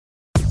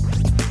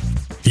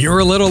You're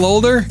a little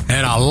older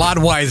and a lot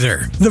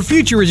wiser. The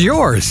future is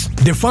yours.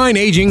 Define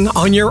aging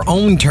on your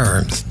own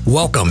terms.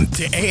 Welcome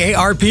to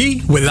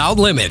AARP Without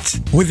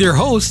Limits with your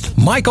host,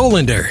 Mike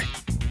Olander.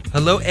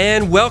 Hello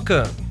and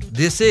welcome.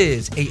 This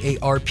is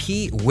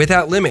AARP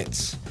Without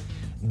Limits,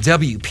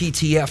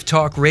 WPTF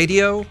Talk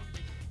Radio,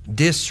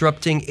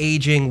 disrupting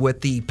aging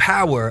with the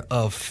power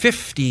of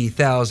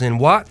 50,000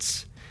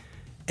 watts,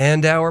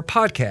 and our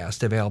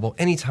podcast available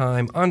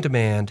anytime on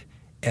demand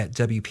at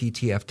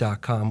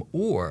WPTF.com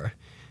or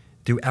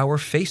through our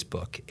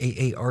Facebook,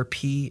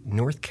 AARP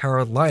North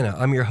Carolina.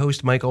 I'm your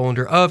host, Mike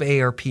Olander of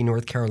AARP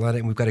North Carolina,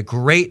 and we've got a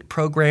great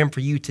program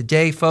for you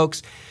today,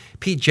 folks.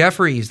 Pete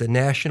Jeffries, the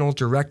National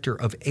Director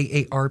of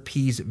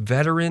AARP's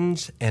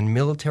Veterans and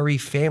Military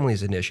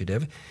Families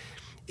Initiative,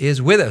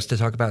 is with us to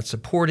talk about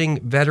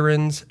supporting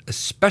veterans,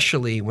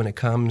 especially when it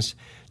comes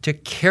to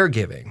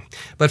caregiving.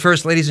 But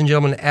first, ladies and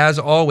gentlemen, as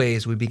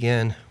always, we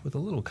begin with a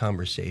little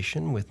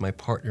conversation with my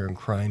partner in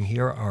crime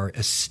here, our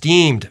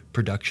esteemed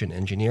production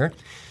engineer,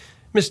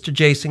 Mr.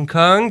 Jason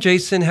Kung.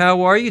 Jason,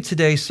 how are you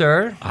today,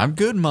 sir? I'm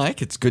good,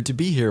 Mike. It's good to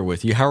be here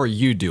with you. How are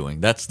you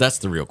doing? That's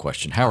the real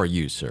question. How are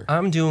you, sir?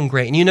 I'm doing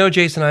great. And you know,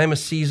 Jason, I am a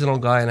seasonal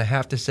guy, and I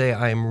have to say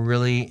I am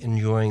really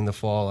enjoying the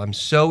fall. I'm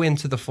so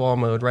into the fall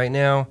mode right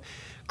now,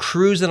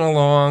 cruising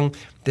along.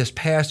 This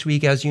past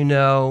week, as you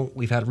know,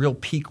 we've had a real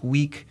peak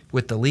week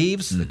with the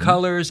leaves, the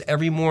colors.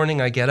 Every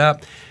morning I get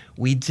up.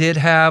 We did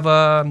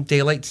have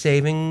daylight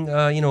saving,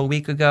 a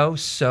week ago,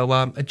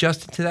 so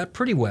adjusted to that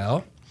pretty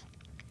well.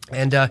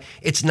 And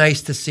it's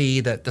nice to see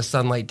that the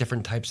sunlight,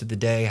 different types of the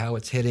day, how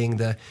it's hitting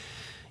the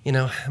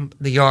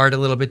yard a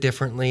little bit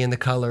differently and the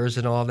colors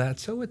and all that.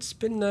 So it's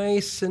been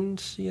nice.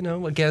 And,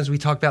 again, as we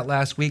talked about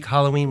last week,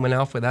 Halloween went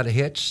off without a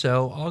hitch.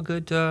 So all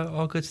good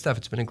stuff.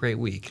 It's been a great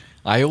week.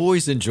 I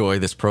always enjoy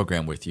this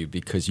program with you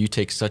because you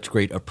take such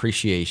great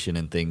appreciation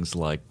in things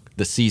like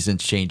the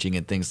seasons changing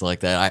and things like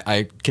that.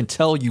 I can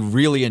tell you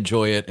really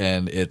enjoy it,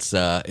 and it's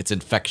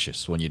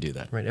infectious when you do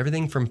that. Right,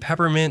 everything from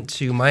peppermint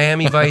to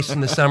Miami Vice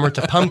in the summer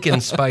to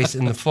pumpkin spice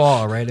in the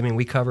fall, right? I mean,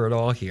 we cover it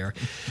all here.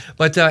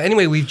 But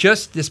anyway, we've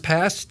just, this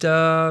past,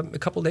 a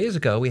couple days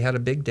ago, we had a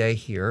big day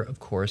here, of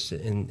course,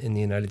 in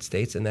the United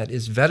States, and that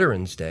is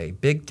Veterans Day.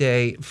 Big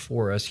day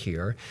for us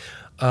here.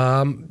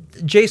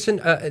 Jason,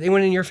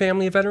 anyone in your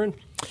family a veteran?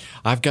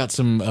 I've got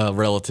some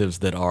relatives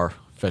that are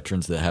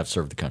veterans that have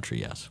served the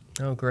country, yes.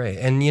 Oh, great.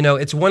 And,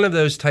 it's one of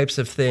those types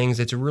of things.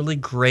 It's really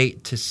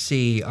great to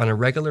see on a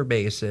regular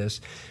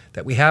basis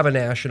that we have a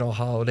national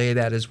holiday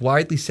that is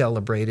widely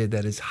celebrated,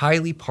 that is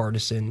highly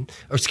partisan,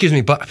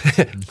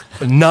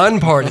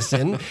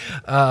 nonpartisan,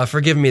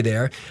 forgive me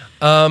there,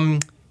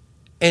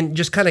 and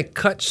just kind of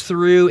cuts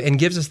through and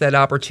gives us that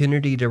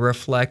opportunity to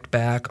reflect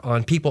back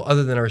on people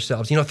other than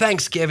ourselves.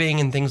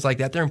 Thanksgiving and things like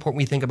that, they're important.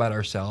 We think about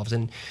ourselves,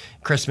 and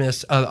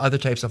Christmas, other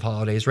types of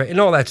holidays, right? And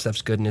all that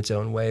stuff's good in its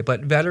own way.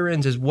 But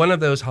Veterans is one of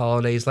those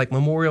holidays, like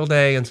Memorial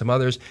Day and some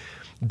others,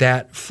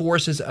 that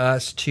forces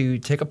us to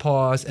take a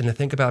pause and to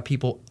think about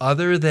people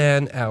other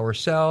than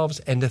ourselves,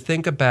 and to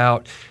think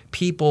about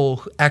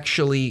people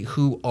actually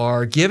who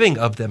are giving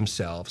of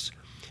themselves,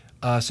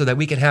 so that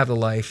we can have the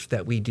life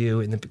that we do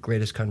in the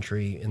greatest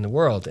country in the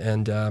world.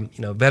 And,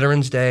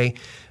 Veterans Day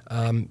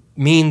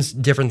means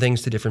different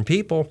things to different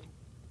people.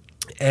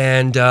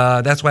 And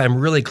that's why I'm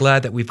really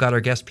glad that we've got our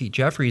guest Pete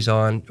Jeffries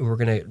on, who we're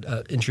going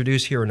to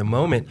introduce here in a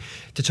moment,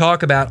 to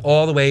talk about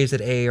all the ways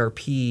that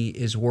AARP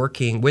is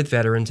working with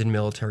veterans and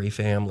military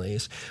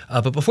families.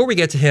 But before we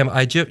get to him,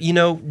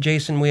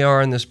 Jason, we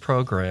are in this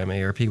program,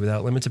 AARP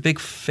Without Limits, a big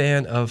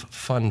fan of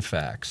fun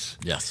facts.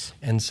 Yes.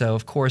 And so,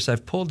 of course,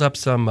 I've pulled up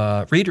some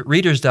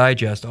Reader's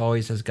Digest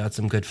always has got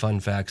some good fun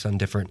facts on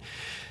different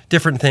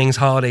things,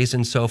 holidays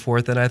and so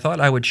forth, and I thought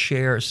I would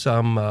share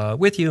some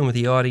with you and with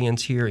the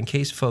audience here in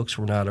case folks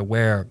were not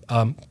aware.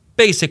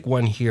 Basic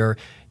one here,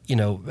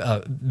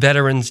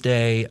 Veterans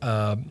Day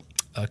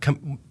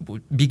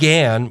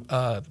began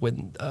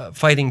when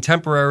fighting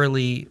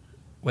temporary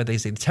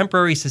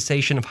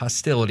cessation of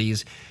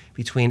hostilities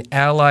between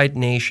Allied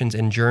nations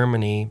and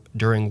Germany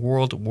during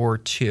World War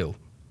II,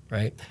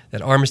 right?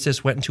 That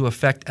armistice went into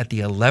effect at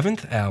the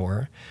 11th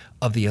hour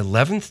of the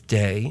 11th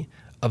day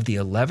of the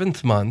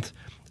 11th month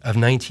of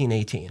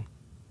 1918.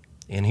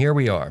 And here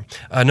we are.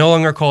 No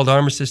longer called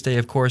Armistice Day,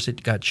 of course.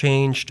 It got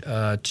changed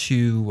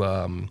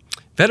to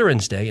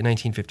Veterans Day in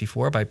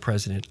 1954 by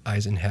President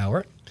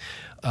Eisenhower.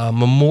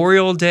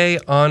 Memorial Day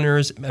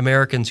honors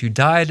Americans who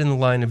died in the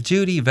line of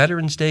duty.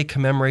 Veterans Day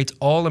commemorates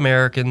all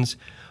Americans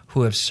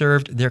who have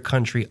served their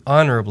country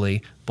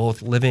honorably,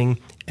 both living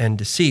and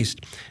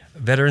deceased.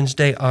 Veterans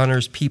Day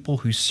honors people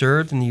who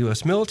served in the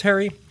U.S.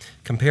 military.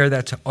 Compare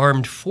that to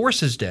Armed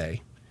Forces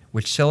Day,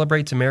 which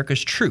celebrates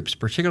America's troops,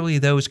 particularly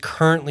those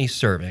currently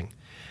serving.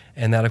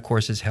 And that, of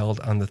course, is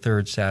held on the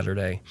third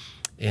Saturday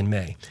in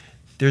May.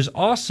 There's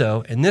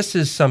also, and this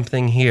is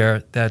something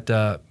here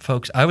that,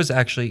 folks, I was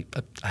actually,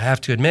 I have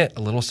to admit,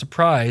 a little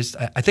surprised.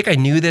 I think I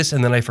knew this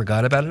and then I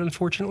forgot about it,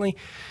 unfortunately.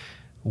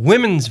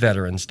 Women's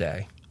Veterans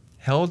Day,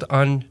 held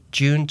on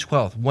June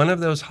 12th, one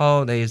of those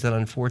holidays that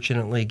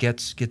unfortunately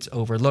gets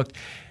overlooked.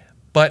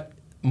 But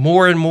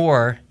more and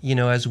more,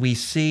 as we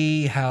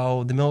see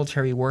how the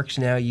military works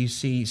now, you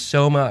see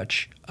so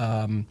much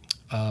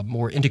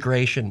more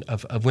integration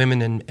of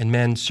women and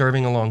men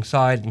serving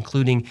alongside,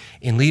 including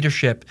in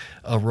leadership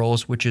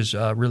roles, which is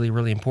really,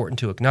 really important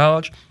to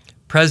acknowledge.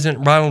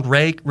 President Ronald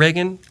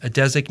Reagan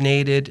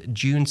designated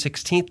June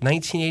 16th,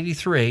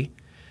 1983,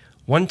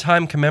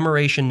 one-time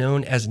commemoration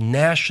known as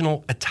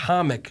National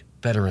Atomic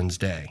Veterans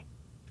Day.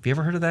 Have you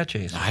ever heard of that,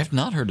 Jason? I have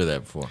not heard of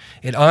that before.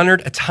 It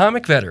honored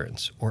atomic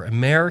veterans, or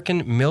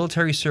American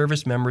military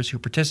service members who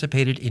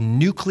participated in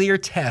nuclear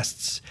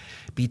tests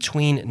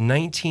between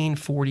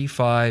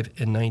 1945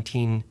 and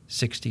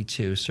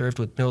 1962, served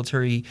with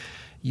military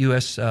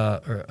U.S.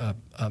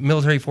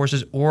 Military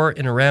forces or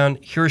in around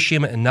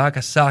Hiroshima and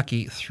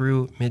Nagasaki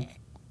through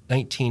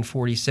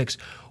mid-1946,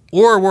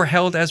 or were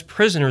held as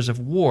prisoners of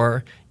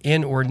war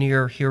in or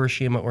near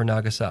Hiroshima or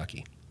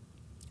Nagasaki.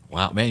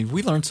 Wow, man,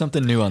 we learn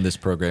something new on this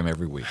program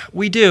every week.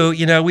 We do.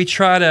 We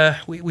try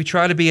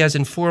to be as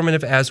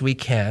informative as we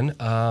can.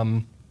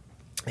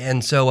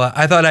 And so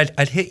I thought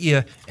I'd hit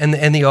you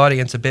and the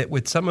audience a bit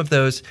with some of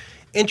those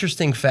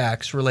interesting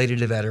facts related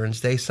to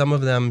Veterans Day, some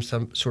of them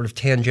some sort of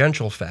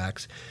tangential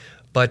facts.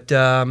 But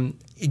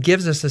it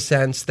gives us a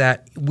sense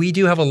that we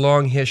do have a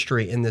long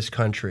history in this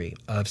country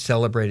of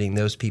celebrating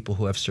those people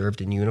who have served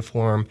in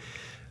uniform,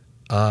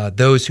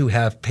 those who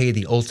have paid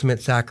the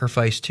ultimate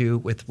sacrifice too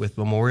with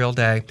Memorial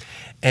Day.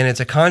 And it's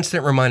a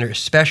constant reminder,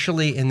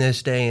 especially in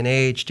this day and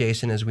age,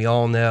 Jason, as we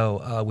all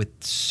know, with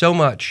so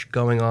much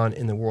going on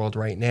in the world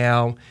right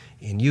now,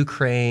 in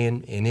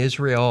Ukraine, in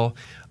Israel,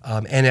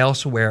 and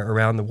elsewhere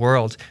around the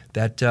world,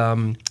 that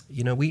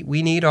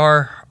we need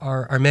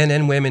our men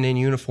and women in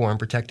uniform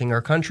protecting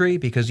our country,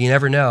 because you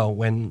never know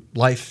when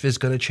life is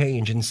going to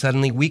change and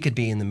suddenly we could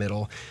be in the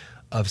middle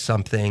of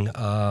something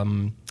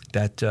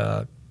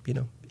that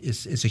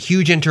is a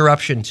huge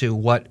interruption to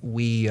what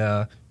we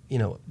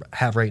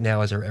have right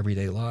now as our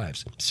everyday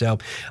lives. So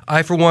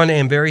I, for one,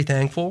 am very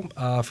thankful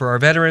for our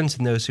veterans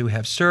and those who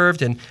have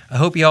served, and I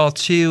hope you all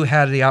too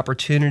had the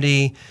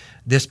opportunity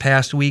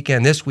this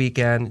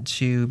weekend,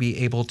 to be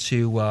able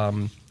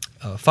to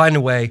find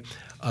a way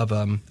of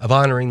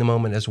honoring the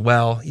moment as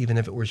well, even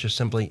if it was just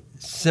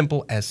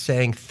simple as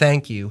saying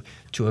thank you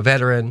to a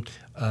veteran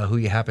who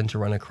you happen to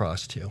run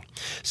across to.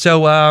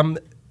 So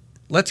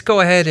let's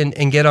go ahead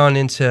and get on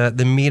into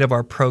the meat of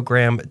our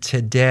program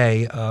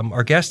today.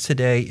 Our guest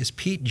today is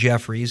Pete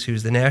Jeffries,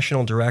 who's the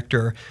National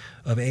Director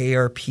of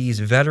AARP's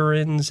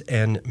Veterans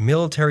and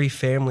Military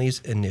Families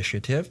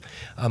Initiative.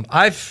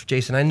 I've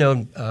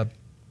known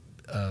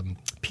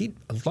Pete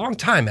a long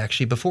time,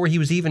 actually. Before he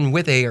was even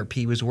with AARP,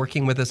 he was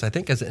working with us, I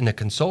think, in a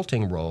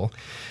consulting role,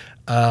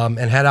 and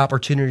had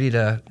opportunity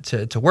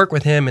to work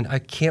with him. And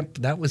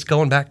that was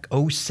going back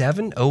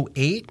 07,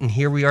 08, and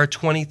here we are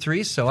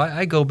 23. So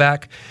I go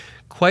back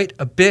quite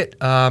a bit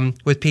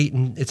with Pete,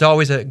 and it's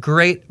always a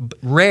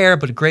rare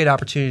but a great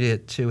opportunity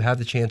to have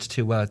the chance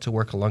to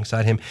work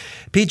alongside him.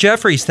 Pete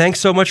Jeffries, thanks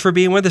so much for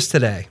being with us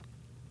today.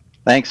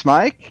 Thanks,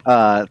 Mike.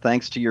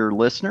 Thanks to your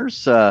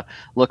listeners.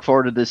 Look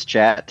forward to this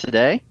chat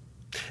today.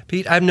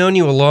 Pete, I've known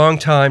you a long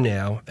time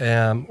now,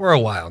 or a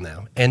while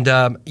now, and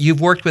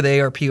you've worked with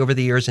AARP over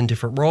the years in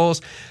different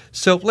roles.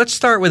 So let's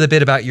start with a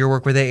bit about your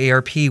work with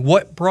AARP.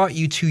 What brought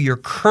you to your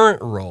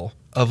current role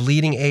of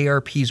leading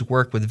AARP's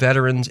work with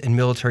veterans and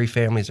military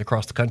families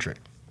across the country?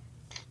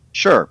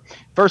 Sure.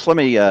 First, let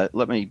me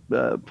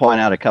point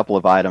out a couple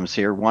of items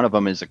here. One of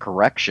them is a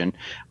correction,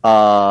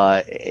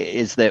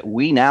 is that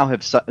we now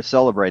have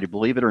celebrated,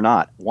 believe it or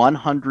not,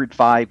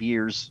 105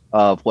 years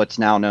of what's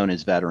now known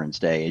as Veterans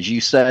Day. As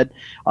you said,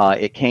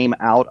 it came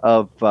out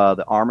of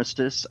the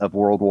armistice of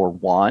World War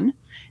I,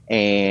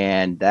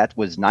 and that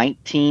was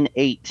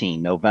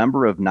 1918,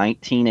 November of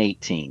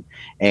 1918.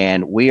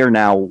 And we are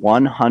now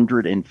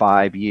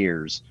 105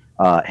 years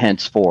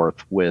henceforth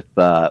with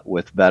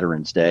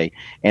Veterans Day.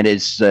 And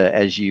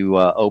as you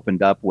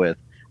opened up with,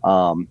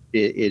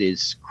 it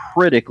is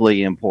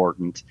critically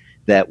important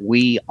that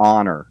we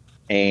honor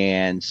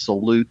and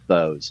salute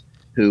those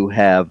who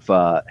have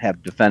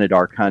defended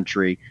our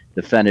country,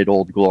 defended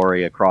Old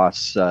Glory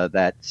across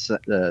that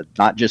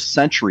not just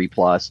century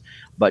plus,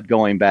 but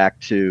going back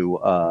to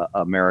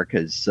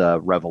America's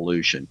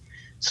Revolution.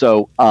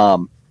 So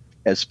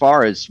as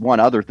far as one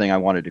other thing I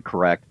wanted to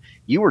correct,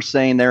 you were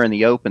saying there in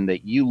the open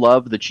that you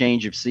love the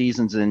change of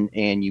seasons,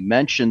 and you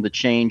mentioned the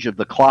change of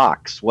the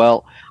clocks.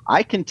 Well,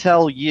 I can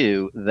tell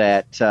you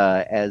that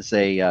as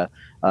a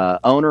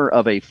owner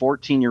of a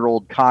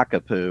 14-year-old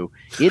cockapoo,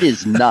 it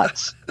is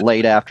nuts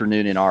late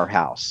afternoon in our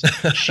house.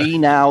 She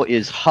now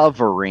is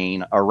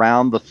hovering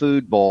around the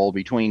food bowl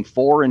between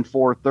 4 and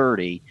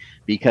 4:30,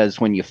 because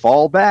when you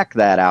fall back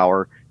that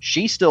hour,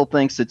 she still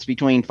thinks it's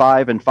between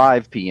 5 and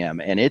 5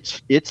 p.m. and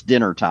it's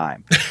dinner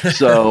time.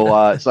 So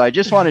I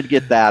just wanted to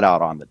get that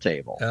out on the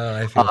table. Oh,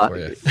 I feel for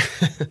you.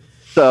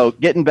 So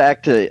getting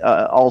back to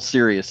all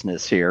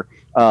seriousness here,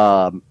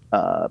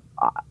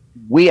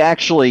 we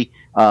actually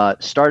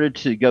started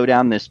to go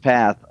down this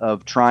path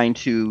of trying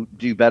to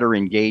do better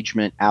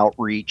engagement,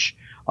 outreach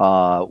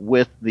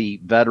with the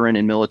veteran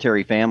and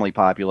military family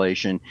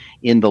population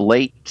in the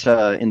late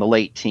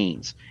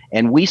teens,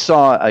 and we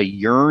saw a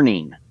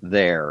yearning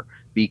there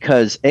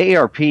because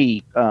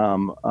AARP,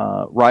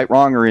 right,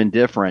 wrong, or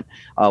indifferent,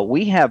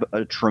 we have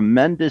a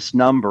tremendous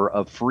number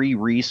of free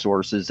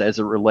resources as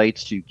it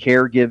relates to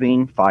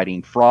caregiving,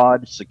 fighting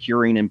fraud,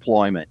 securing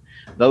employment.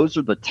 Those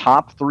are the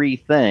top three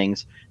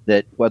things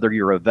that, whether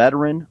you're a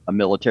veteran, a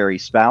military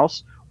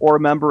spouse, or a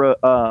member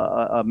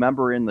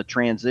in the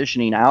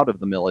transitioning out of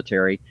the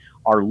military,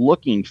 are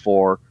looking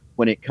for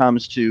when it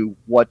comes to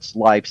what's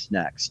life's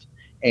next.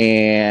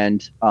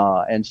 And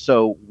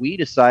so we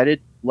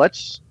decided,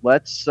 let's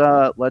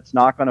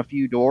knock on a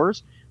few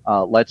doors,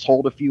 let's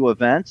hold a few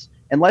events,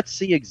 and let's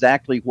see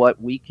exactly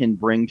what we can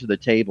bring to the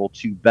table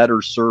to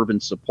better serve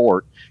and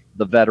support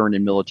the veteran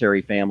and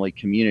military family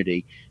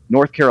community.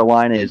 North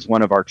Carolina is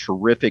one of our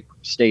terrific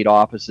state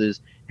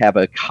offices, have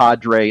a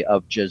cadre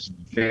of just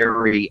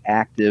very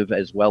active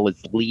as well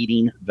as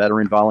leading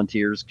veteran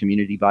volunteers,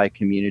 community by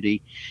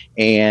community.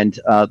 And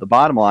the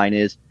bottom line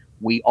is,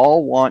 we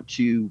all want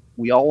to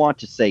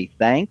say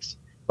thanks,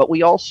 but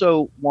we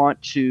also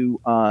want to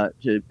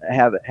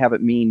have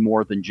it mean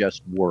more than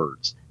just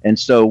words. And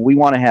so we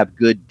want to have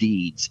good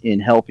deeds in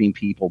helping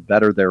people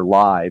better their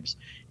lives.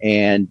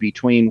 And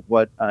between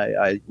what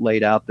I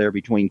laid out there,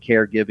 between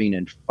caregiving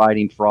and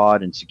fighting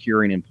fraud and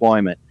securing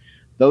employment,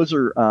 those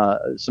are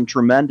some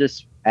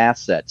tremendous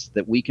assets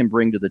that we can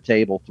bring to the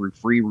table through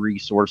free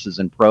resources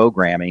and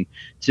programming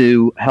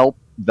to help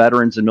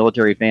veterans and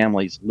military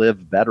families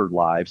live better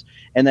lives.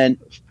 And then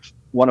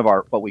one of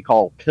our, what we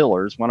call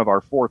pillars, one of our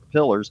fourth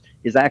pillars,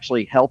 is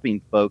actually helping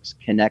folks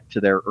connect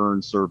to their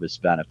earned service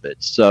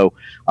benefits. So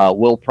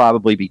we'll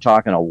probably be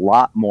talking a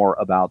lot more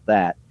about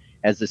that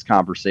as this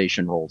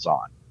conversation rolls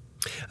on.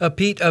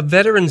 Pete,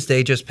 Veterans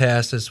Day just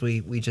passed, as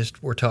we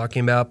just were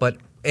talking about, but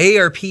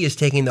AARP is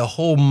taking the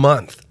whole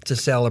month to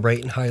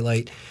celebrate and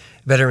highlight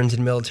veterans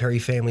and military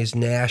families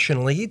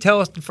nationally. Can you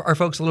tell us, our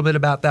folks, a little bit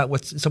about that?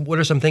 What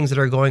are some things that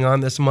are going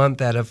on this month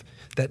that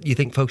you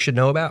think folks should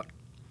know about?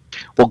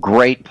 Well,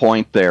 great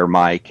point there,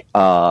 Mike.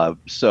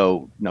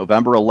 So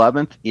November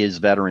 11th is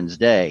Veterans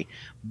Day,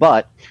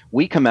 but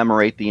we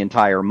commemorate the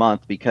entire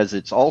month because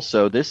it's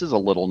also, this is a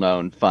little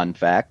known fun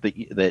fact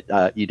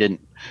that you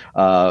didn't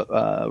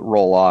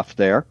roll off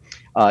there.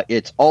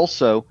 It's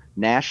also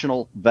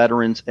National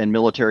Veterans and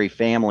Military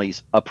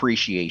Families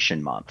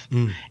Appreciation Month.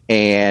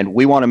 And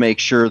we want to make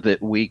sure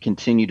that we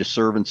continue to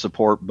serve and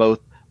support both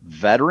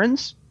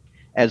veterans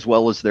as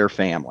well as their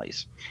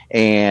families.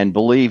 And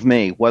believe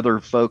me, whether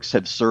folks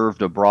have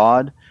served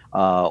abroad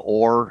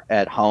or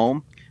at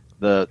home,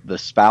 the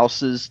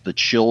spouses, the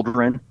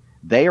children,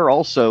 they are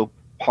also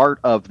part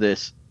of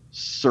this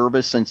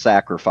service and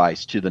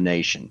sacrifice to the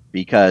nation,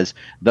 because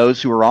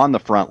those who are on the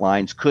front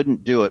lines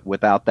couldn't do it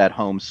without that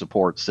home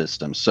support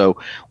system. So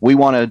we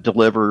want to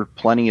deliver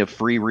plenty of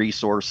free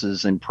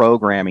resources and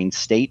programming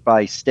state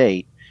by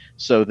state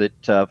so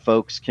that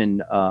folks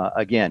can,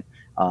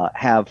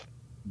 have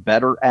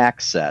better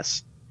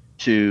access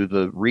to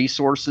the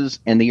resources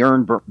and the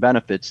earned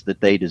benefits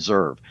that they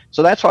deserve.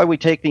 So that's why we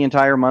take the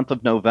entire month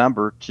of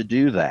November to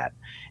do that.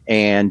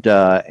 And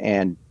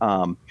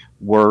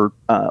we're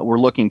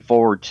looking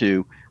forward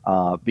to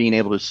being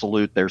able to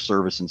salute their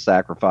service and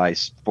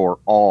sacrifice for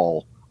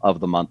all of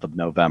the month of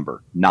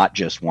November, not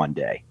just one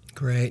day.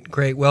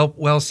 Great.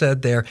 Well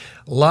said there.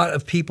 A lot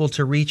of people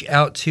to reach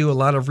out to, a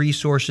lot of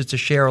resources to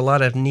share, a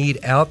lot of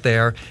need out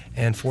there.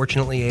 And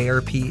fortunately,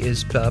 AARP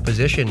is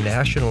positioned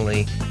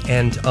nationally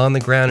and on the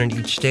ground in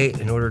each state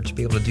in order to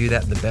be able to do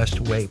that in the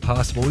best way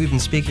possible. We've been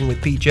speaking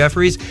with Pete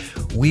Jeffries.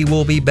 We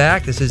will be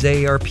back. This is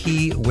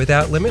AARP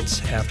Without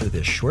Limits after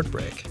this short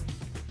break.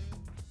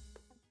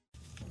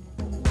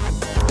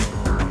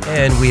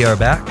 And we are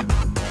back.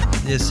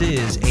 This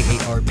is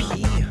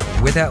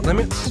AARP Without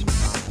Limits.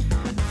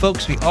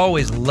 Folks, we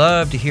always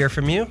love to hear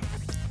from you.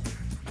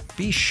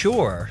 Be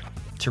sure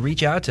to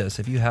reach out to us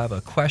if you have a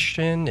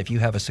question, if you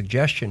have a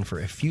suggestion for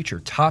a future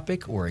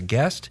topic or a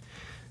guest.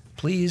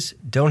 Please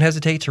don't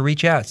hesitate to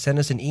reach out. Send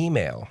us an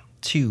email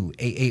to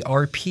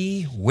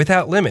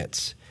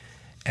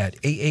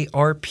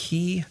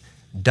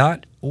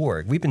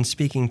aarpwithoutlimits@aarp.org. We've been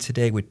speaking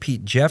today with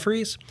Pete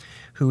Jeffries,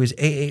 who is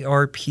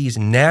AARP's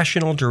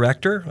National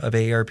Director of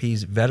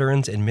AARP's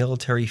Veterans and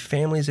Military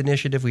Families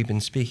Initiative. We've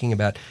been speaking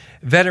about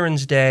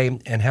Veterans Day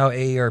and how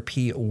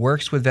AARP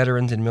works with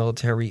veterans and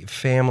military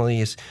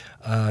families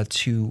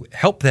to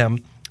help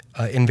them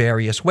in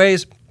various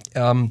ways.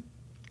 In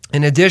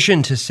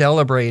addition to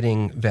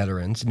celebrating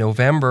veterans,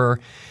 November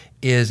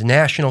is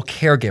National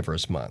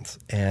Caregivers Month.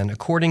 And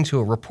according to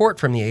a report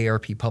from the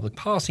AARP Public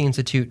Policy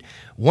Institute,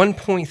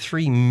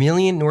 1.3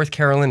 million North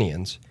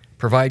Carolinians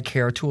provide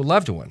care to a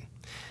loved one.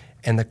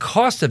 And the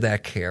cost of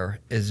that care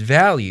is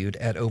valued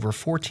at over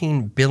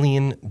 $14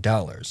 billion.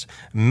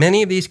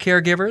 Many of these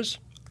caregivers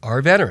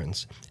are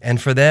veterans,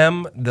 and for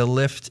them, the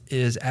lift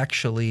is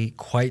actually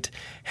quite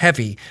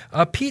heavy.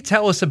 Pete,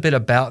 tell us a bit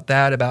about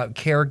that, about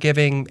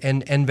caregiving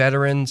and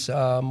veterans.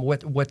 I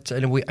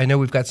know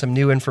we've got some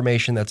new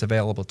information that's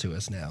available to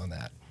us now on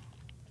that.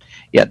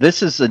 Yeah,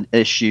 this is an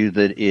issue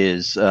that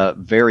is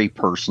very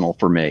personal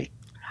for me.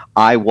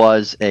 I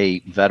was a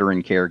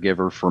veteran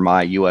caregiver for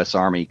my U.S.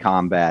 Army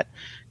combat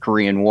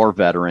Korean War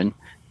veteran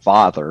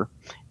father,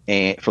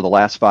 and for the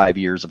last 5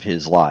 years of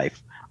his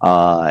life.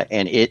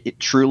 And it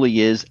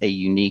truly is a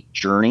unique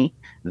journey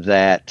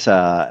that,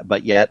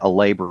 but yet a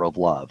labor of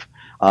love.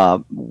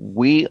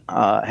 We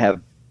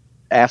have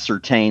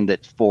ascertained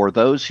that for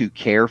those who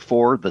care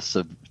for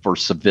the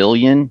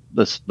civilian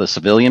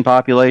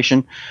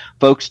population,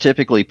 folks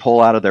typically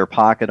pull out of their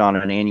pocket on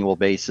an annual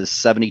basis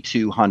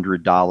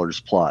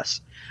 $7,200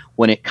 plus.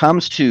 When it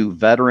comes to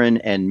veteran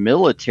and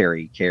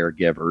military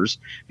caregivers,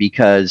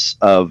 because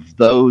of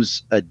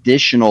those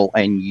additional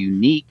and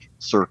unique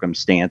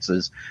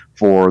circumstances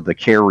for the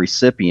care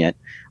recipient,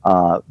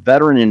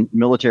 veteran and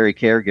military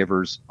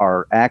caregivers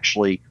are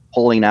actually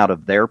pulling out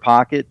of their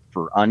pocket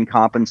for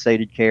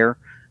uncompensated care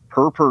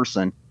per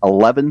person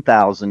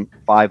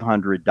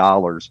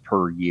 $11,500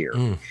 per year.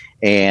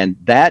 And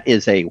that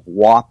is a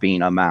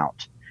whopping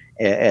amount,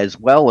 as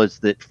well as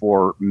that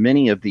for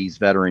many of these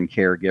veteran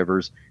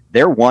caregivers,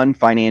 they're one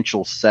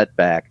financial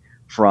setback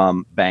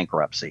from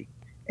bankruptcy.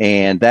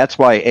 And that's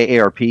why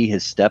AARP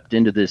has stepped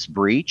into this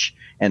breach.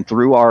 And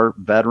through our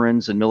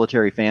Veterans and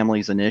Military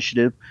Families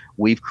Initiative,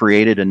 we've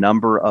created a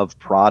number of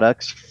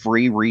products,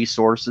 free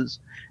resources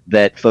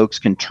that folks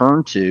can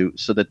turn to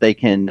so that they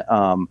can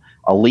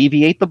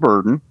alleviate the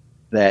burden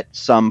that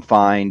some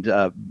find,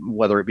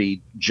 whether it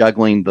be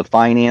juggling the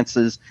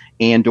finances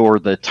and or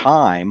the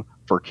time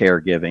for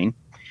caregiving,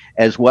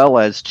 as well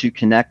as to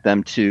connect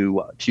them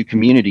to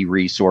community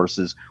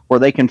resources where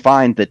they can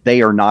find that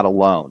they are not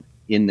alone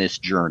in this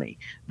journey.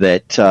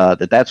 That's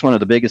one of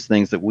the biggest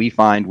things that we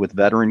find with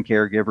veteran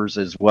caregivers,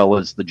 as well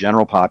as the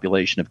general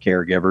population of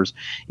caregivers,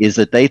 is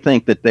that they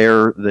think that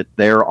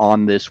they're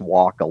on this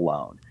walk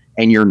alone,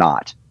 and you're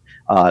not.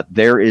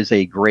 There is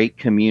a great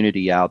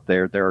community out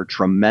there. There are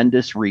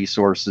tremendous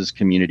resources,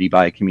 community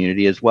by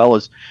community, as well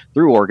as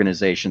through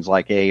organizations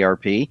like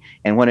AARP.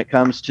 And when it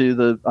comes to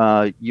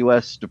the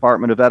U.S.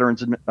 Department of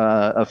Veterans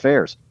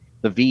Affairs,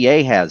 the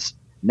VA has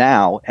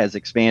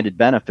expanded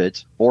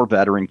benefits for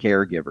veteran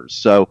caregivers.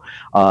 So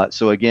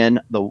again,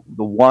 the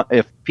one,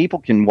 if people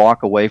can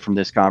walk away from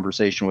this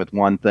conversation with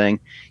one thing,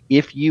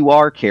 if you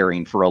are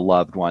caring for a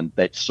loved one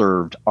that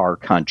served our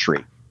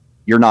country,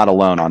 you're not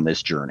alone on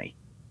this journey.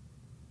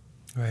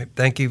 All right.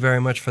 Thank you very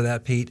much for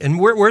that, Pete. And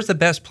where's the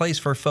best place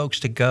for folks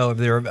to go if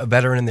they're a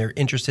veteran and they're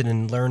interested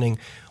in learning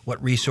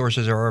what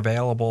resources are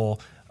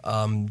available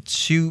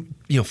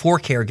for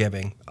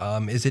caregiving?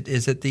 Is it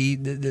the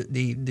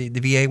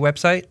VA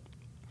website?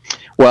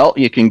 Well,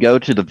 you can go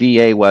to the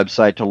VA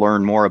website to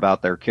learn more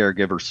about their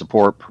caregiver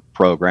support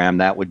program.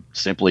 That would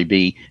simply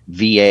be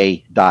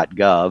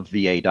va.gov.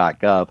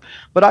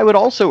 But I would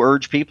also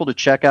urge people to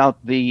check out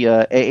the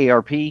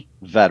AARP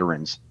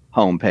Veterans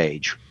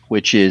homepage,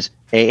 which is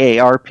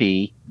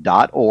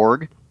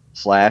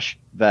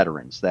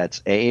aarp.org/veterans.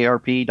 That's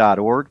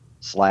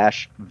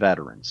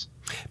aarp.org/veterans.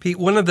 Pete,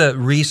 one of the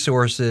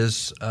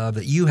resources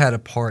that you had a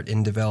part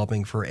in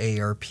developing for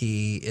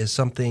AARP is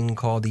something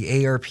called the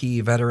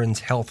AARP Veterans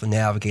Health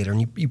Navigator,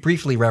 and you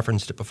briefly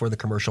referenced it before the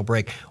commercial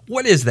break.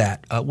 What is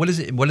that? What does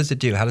it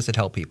do? How does it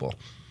help people?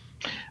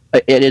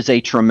 It is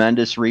a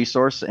tremendous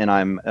resource, and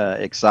I'm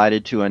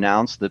excited to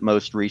announce that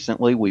most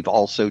recently we've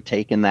also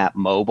taken that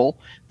mobile.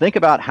 Think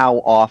about how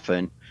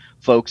often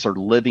folks are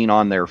living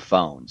on their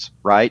phones,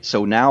 right?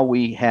 So now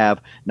we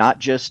have not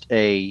just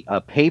a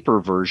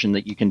paper version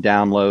that you can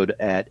download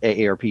at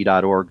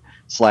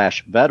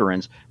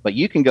aarp.org/veterans, but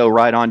you can go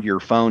right onto your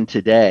phone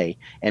today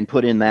and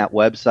put in that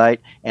website,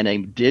 and a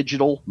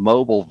digital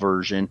mobile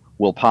version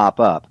will pop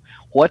up.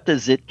 What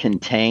does it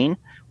contain?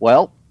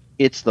 Well,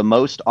 it's the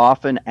most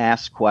often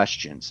asked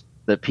questions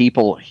that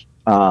people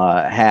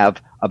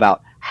have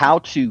about how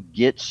to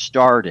get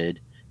started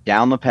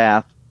down the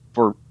path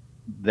for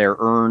their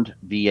earned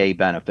VA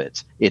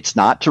benefits. It's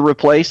not to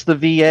replace the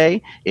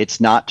VA.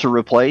 It's not to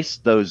replace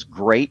those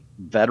great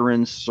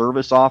veterans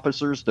service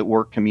officers that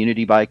work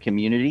community by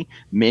community.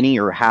 Many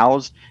are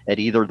housed at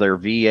either their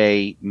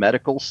VA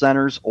medical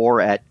centers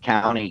or at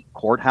county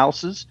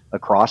courthouses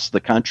across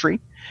the country.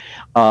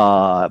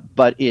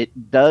 But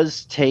it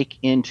does take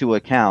into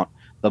account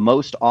the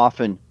most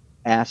often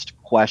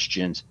asked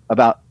questions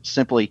about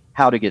simply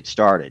how to get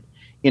started.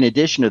 In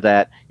addition to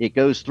that, it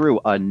goes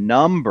through a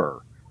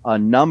number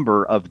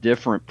of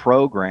different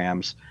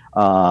programs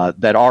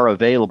that are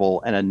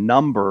available, and a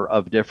number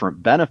of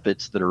different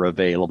benefits that are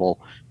available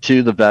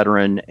to the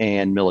veteran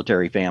and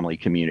military family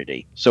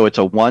community. So it's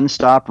a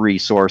one-stop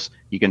resource.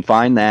 You can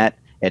find that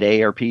at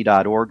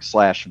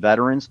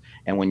aarp.org/veterans.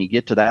 And when you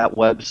get to that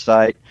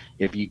website,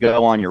 if you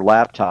go on your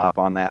laptop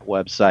on that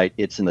website,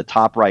 it's in the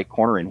top right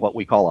corner in what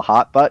we call a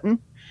hot button.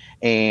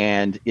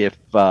 And if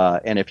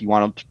you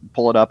want to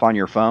pull it up on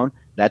your phone,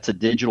 that's a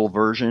digital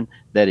version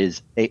that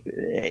is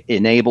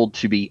enabled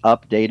to be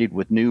updated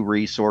with new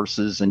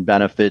resources and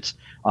benefits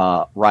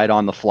right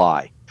on the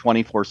fly,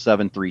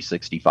 24/7,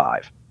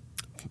 365.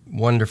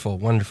 Wonderful,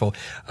 wonderful.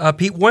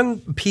 Pete, one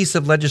piece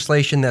of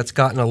legislation that's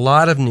gotten a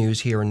lot of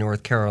news here in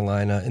North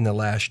Carolina in the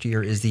last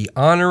year is the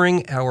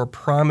Honoring Our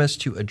Promise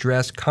to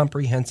Address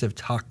Comprehensive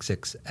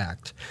Toxics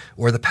Act,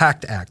 or the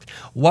PACT Act.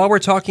 While we're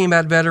talking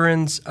about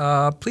veterans,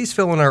 please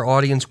fill in our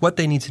audience what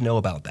they need to know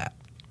about that.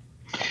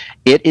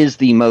 It is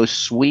the most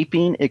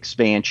sweeping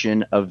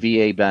expansion of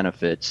VA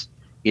benefits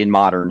in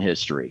modern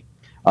history.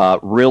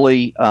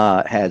 Really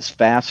has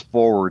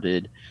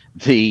fast-forwarded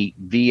the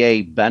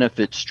VA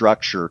benefit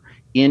structure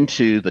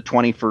into the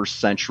 21st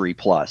century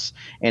plus.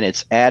 And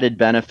it's added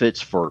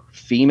benefits for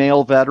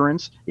female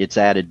veterans, it's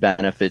added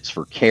benefits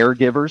for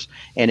caregivers,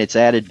 and it's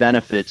added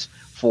benefits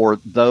for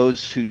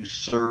those who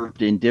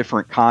served in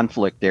different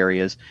conflict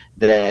areas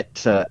that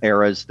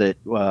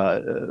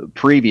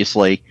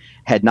previously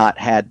had not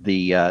had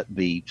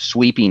the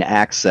sweeping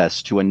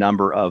access to a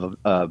number of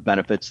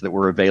benefits that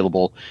were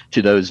available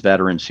to those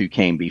veterans who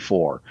came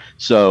before.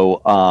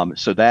 So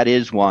that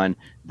is one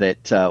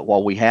that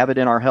while we have it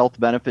in our Health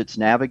Benefits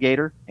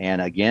Navigator,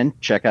 and again,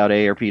 check out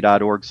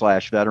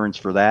aarp.org/veterans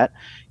for that,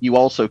 you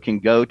also can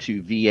go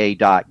to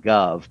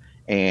va.gov,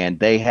 and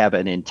they have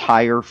an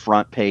entire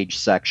front page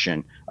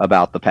section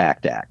about the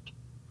PACT Act.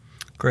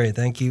 Great.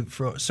 Thank you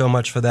so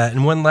much for that.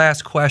 And one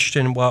last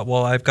question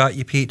while I've got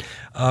you, Pete.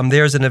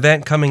 There's an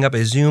event coming up,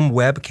 a Zoom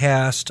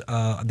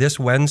webcast this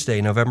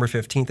Wednesday, November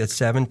 15th at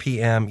 7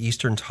 p.m.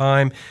 Eastern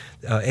Time.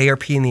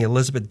 AARP and the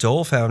Elizabeth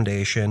Dole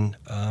Foundation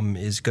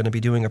is going to be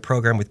doing a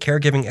program with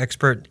caregiving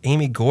expert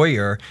Amy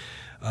Goyer,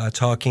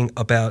 talking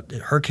about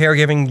her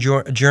caregiving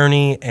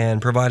journey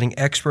and providing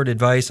expert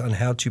advice on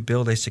how to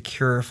build a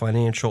secure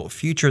financial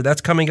future. That's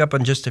coming up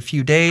in just a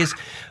few days.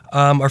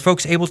 Are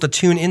folks able to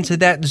tune into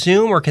that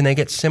Zoom, or can they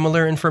get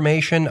similar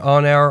information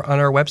on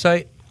our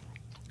website?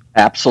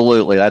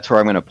 Absolutely. That's where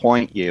I'm going to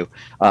point you.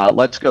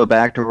 Let's go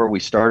back to where we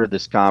started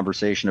this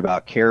conversation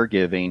about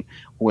caregiving,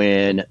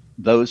 when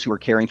those who are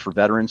caring for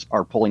veterans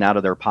are pulling out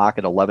of their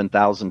pocket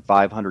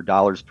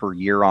 $11,500 per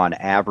year on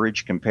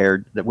average,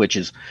 which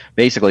is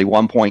basically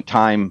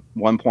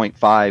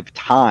 1.5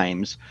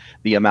 times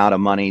the amount of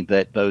money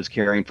that those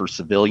caring for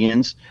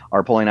civilians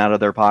are pulling out of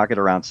their pocket,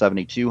 around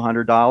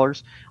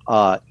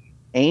 $7,200.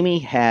 Amy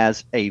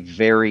has a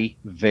very,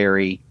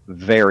 very,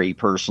 very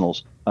personal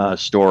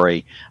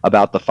story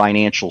about the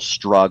financial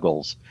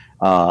struggles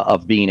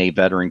of being a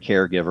veteran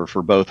caregiver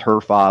for both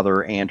her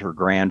father and her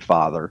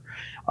grandfather.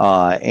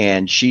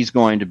 And she's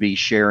going to be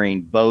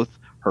sharing both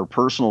her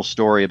personal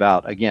story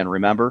about, again,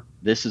 remember,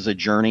 this is a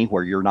journey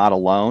where you're not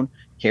alone.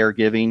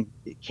 Caregiving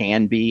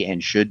can be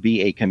and should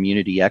be a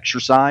community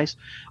exercise,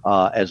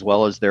 as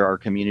well as there are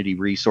community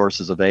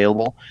resources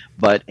available.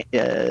 But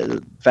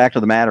fact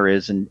of the matter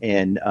is, and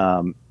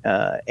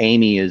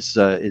Amy is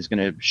going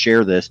to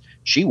share this,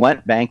 she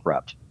went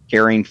bankrupt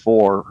caring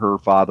for her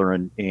father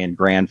and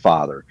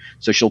grandfather.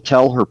 So she'll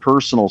tell her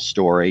personal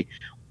story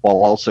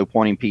while also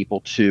pointing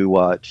people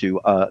to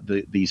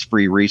these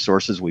free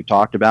resources we've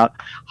talked about.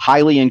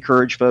 Highly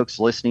encourage folks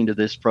listening to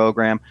this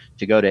program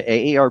to go to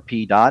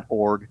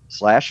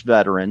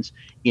aarp.org/veterans.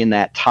 In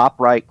that top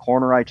right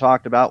corner I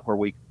talked about,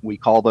 where we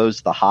call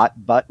those the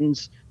hot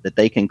buttons that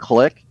they can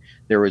click,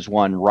 there is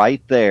one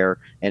right there,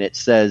 and it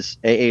says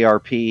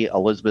AARP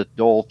Elizabeth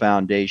Dole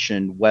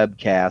Foundation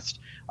webcast,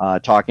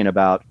 talking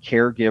about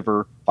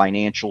caregiver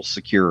financial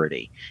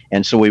security.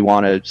 And so we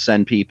want to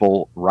send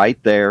people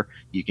right there.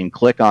 You can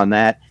click on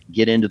that,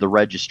 get into the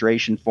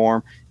registration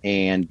form,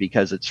 and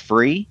because it's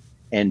free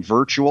and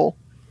virtual,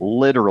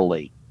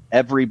 literally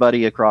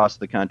everybody across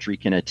the country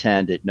can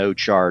attend at no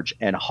charge.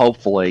 And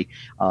hopefully,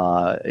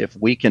 if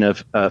we can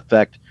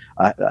affect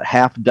a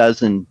half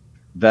dozen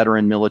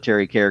veteran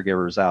military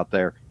caregivers out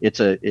there, it's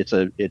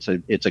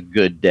a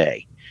good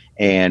day.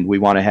 And we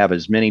want to have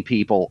as many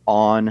people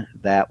on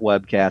that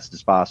webcast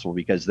as possible,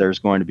 because there's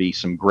going to be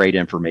some great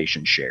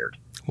information shared.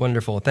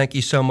 Wonderful. Thank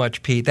you so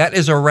much, Pete. That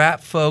is a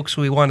wrap, folks.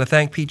 We want to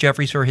thank Pete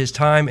Jeffries for his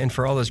time and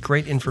for all this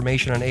great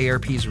information on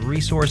AARP's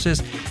resources.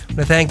 I want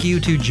to thank you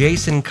to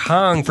Jason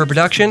Kong for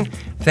production.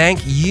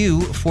 Thank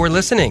you for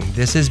listening.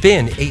 This has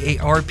been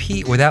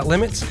AARP Without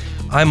Limits.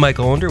 I'm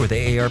Michael Onder with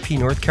AARP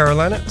North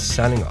Carolina,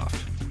 signing off.